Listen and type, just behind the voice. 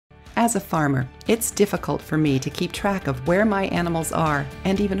As a farmer, it's difficult for me to keep track of where my animals are,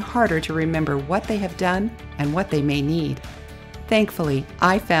 and even harder to remember what they have done and what they may need. Thankfully,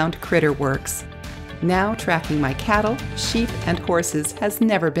 I found CritterWorks. Now tracking my cattle, sheep, and horses has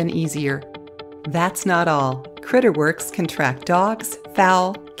never been easier. That's not all. CritterWorks can track dogs,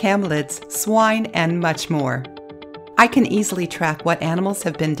 fowl, camelids, swine, and much more. I can easily track what animals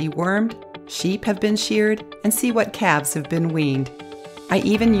have been dewormed, sheep have been sheared, and see what calves have been weaned. I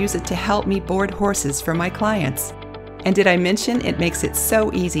even use it to help me board horses for my clients. And did I mention it makes it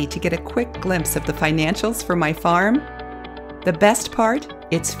so easy to get a quick glimpse of the financials for my farm? The best part?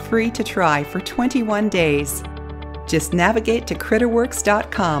 It's free to try for 21 days. Just navigate to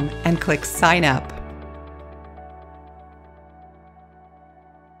CritterWorks.com and click Sign Up.